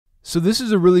So this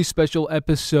is a really special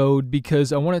episode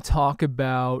because I want to talk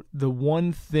about the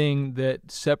one thing that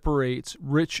separates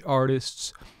rich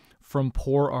artists from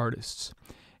poor artists.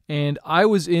 And I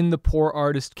was in the poor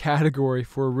artist category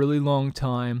for a really long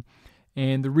time.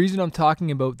 And the reason I'm talking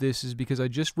about this is because I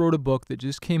just wrote a book that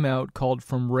just came out called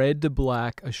From Red to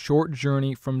Black, A Short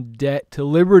Journey from Debt to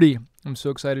Liberty. I'm so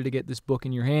excited to get this book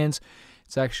in your hands.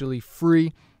 It's actually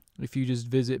free. If you just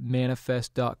visit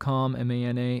manifest.com,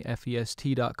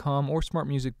 manafest.com, or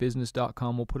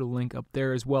smartmusicbusiness.com, we'll put a link up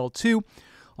there as well, too.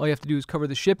 All you have to do is cover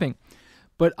the shipping.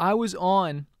 But I was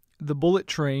on the bullet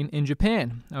train in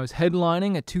Japan. I was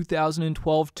headlining a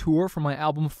 2012 tour for my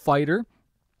album Fighter.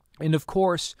 And of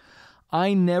course,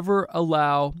 I never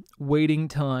allow waiting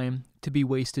time to be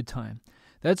wasted time.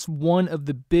 That's one of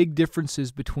the big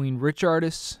differences between rich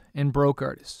artists and broke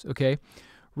artists, okay?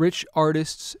 Rich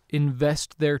artists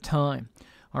invest their time,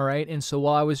 all right? And so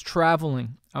while I was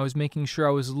traveling, I was making sure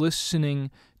I was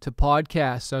listening to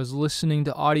podcasts. I was listening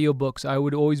to audiobooks. I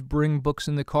would always bring books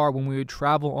in the car when we would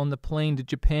travel on the plane to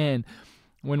Japan,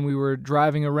 when we were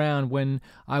driving around, when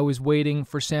I was waiting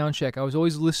for sound check. I was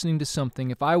always listening to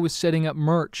something. If I was setting up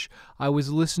merch, I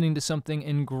was listening to something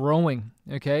and growing,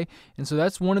 okay? And so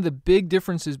that's one of the big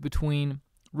differences between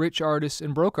rich artists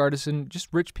and broke artists, and just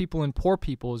rich people and poor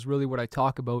people is really what I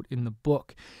talk about in the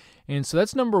book. And so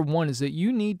that's number one, is that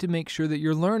you need to make sure that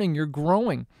you're learning, you're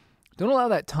growing. Don't allow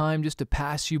that time just to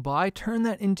pass you by. Turn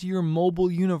that into your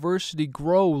mobile university.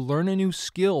 Grow, learn a new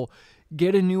skill,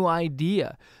 get a new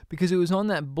idea. Because it was on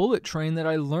that bullet train that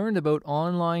I learned about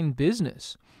online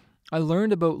business. I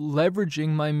learned about leveraging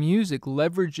my music,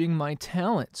 leveraging my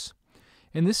talents.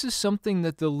 And this is something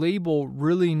that the label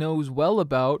really knows well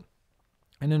about.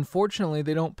 And unfortunately,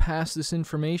 they don't pass this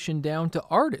information down to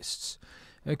artists.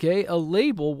 Okay, a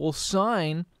label will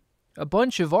sign a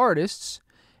bunch of artists,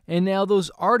 and now those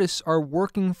artists are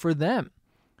working for them.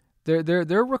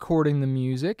 They're recording the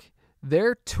music,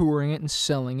 they're touring it and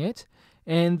selling it,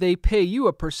 and they pay you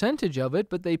a percentage of it,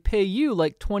 but they pay you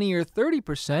like 20 or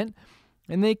 30%,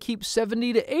 and they keep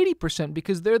 70 to 80%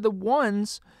 because they're the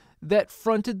ones that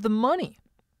fronted the money.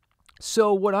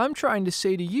 So what I'm trying to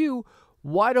say to you,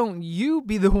 why don't you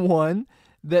be the one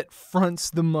that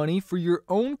fronts the money for your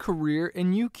own career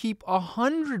and you keep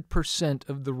 100%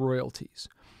 of the royalties?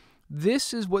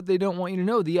 This is what they don't want you to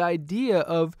know, the idea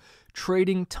of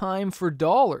trading time for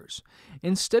dollars.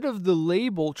 Instead of the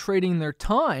label trading their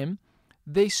time,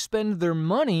 they spend their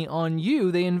money on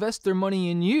you, they invest their money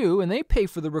in you, and they pay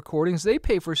for the recordings, they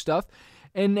pay for stuff.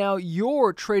 And now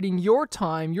you're trading your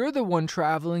time. You're the one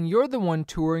traveling. You're the one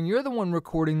touring. You're the one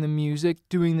recording the music,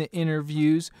 doing the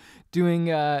interviews, doing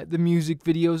the music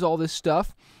videos, all this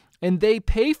stuff. And they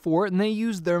pay for it, and they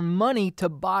use their money to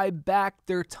buy back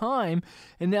their time.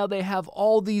 And now they have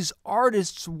all these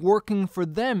artists working for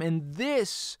them. And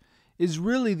this is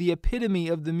really the epitome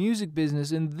of the music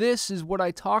business. And this is what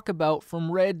I talk about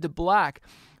from red to black.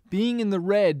 Being in the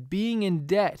red, being in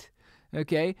debt,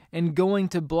 okay, and going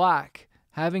to black.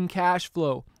 Having cash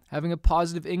flow, having a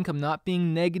positive income, not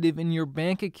being negative in your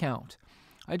bank account.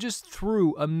 I just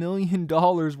threw $1 million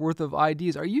worth of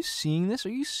ideas. Are you seeing this? Are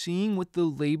you seeing what the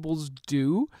labels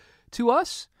do to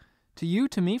us? To you,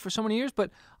 to me, for so many years?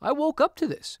 But I woke up to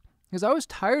this because I was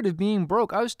tired of being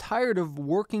broke. I was tired of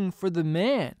working for the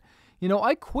man. You know,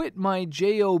 I quit my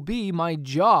J.O.B, my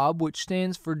job, which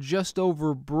stands for just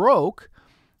over broke,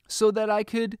 so that I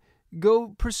could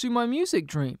go pursue my music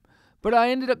dream. But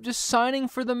I ended up just signing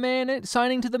to the man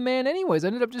anyways. I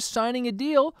ended up just signing a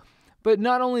deal. But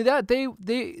not only that,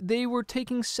 they were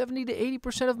taking 70 to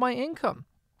 80% of my income.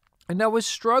 And I was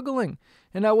struggling.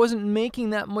 And I wasn't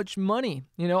making that much money.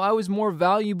 You know, I was more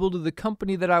valuable to the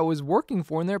company that I was working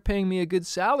for. And they're paying me a good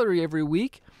salary every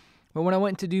week. But when I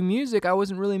went to do music, I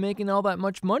wasn't really making all that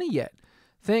much money yet.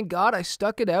 Thank God I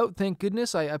stuck it out. Thank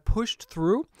goodness I pushed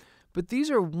through. But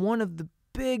these are one of the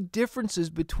big differences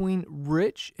between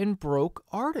rich and broke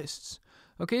artists.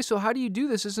 Okay, so how do you do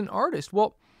this as an artist?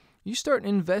 Well, you start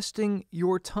investing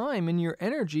your time and your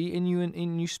energy, and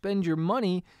you spend your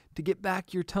money to get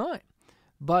back your time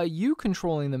by you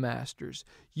controlling the masters,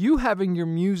 you having your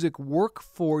music work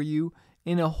for you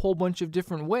in a whole bunch of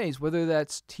different ways, whether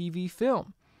that's TV,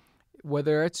 film,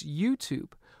 whether it's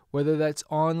YouTube, whether that's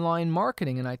online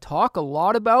marketing. And I talk a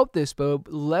lot about this, but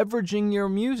leveraging your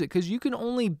music, because you can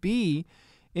only be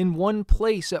in one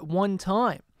place at one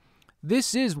time.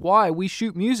 This is why we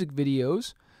shoot music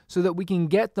videos, so that we can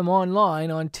get them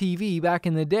online on TV back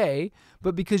in the day,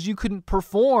 but because you couldn't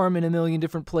perform in a million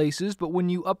different places, but when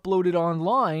you upload it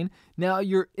online, now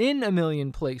you're in a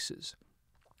million places.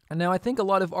 And now I think a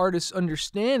lot of artists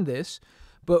understand this,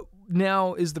 but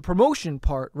now is the promotion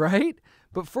part, right?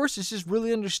 But first, it's just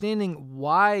really understanding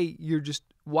why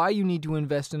you need to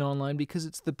invest in online, because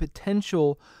it's the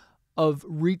potential of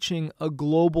reaching a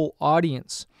global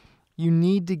audience. You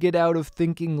need to get out of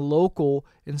thinking local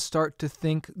and start to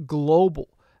think global,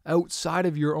 outside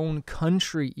of your own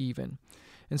country even.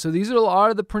 And so these are a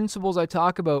lot of the principles I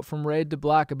talk about from Red to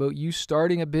Black about you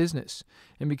starting a business.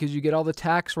 And because you get all the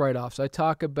tax write-offs, I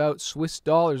talk about Swiss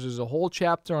dollars. There's a whole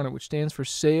chapter on it which stands for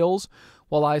sales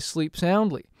while I sleep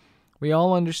soundly. We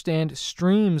all understand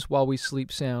streams while we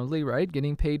sleep soundly, right?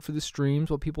 Getting paid for the streams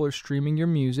while people are streaming your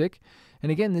music.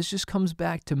 And again, this just comes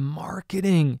back to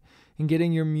marketing and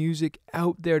getting your music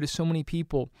out there to so many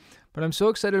people. But I'm so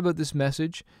excited about this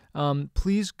message.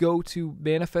 Please go to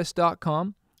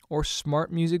manifest.com or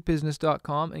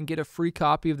smartmusicbusiness.com and get a free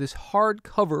copy of this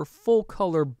hardcover,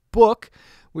 full-color book,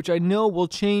 which I know will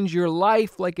change your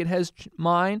life like it has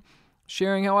mine,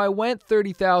 sharing how I went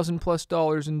 $30,000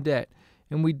 plus in debt,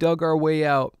 and we dug our way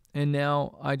out. And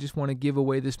now I just want to give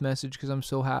away this message because I'm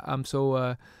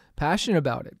so passionate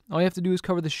about it. All you have to do is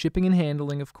cover the shipping and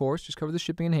handling, of course. Just cover the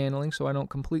shipping and handling so I don't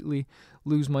completely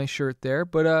lose my shirt there.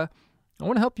 But I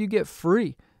want to help you get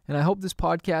free. And I hope this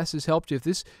podcast has helped you. If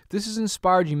this has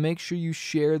inspired you, make sure you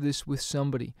share this with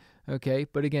somebody, okay?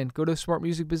 But again, go to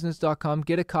smartmusicbusiness.com,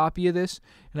 get a copy of this,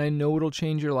 and I know it'll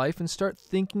change your life, and start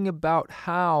thinking about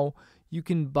how you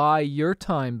can buy your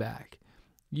time back.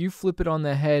 You flip it on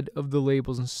the head of the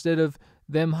labels. Instead of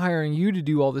them hiring you to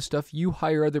do all this stuff, you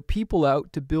hire other people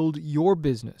out to build your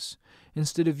business.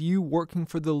 Instead of you working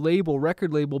for the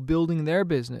record label, building their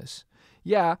business.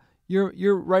 Yeah,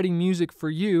 you're writing music for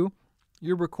you.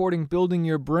 You're recording, building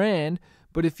your brand,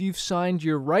 but if you've signed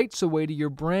your rights away to your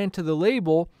brand to the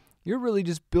label, you're really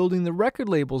just building the record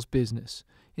label's business.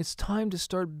 It's time to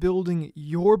start building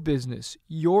your business,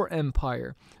 your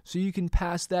empire, so you can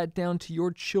pass that down to your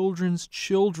children's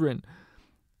children.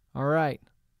 All right,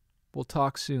 we'll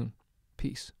talk soon.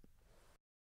 Peace.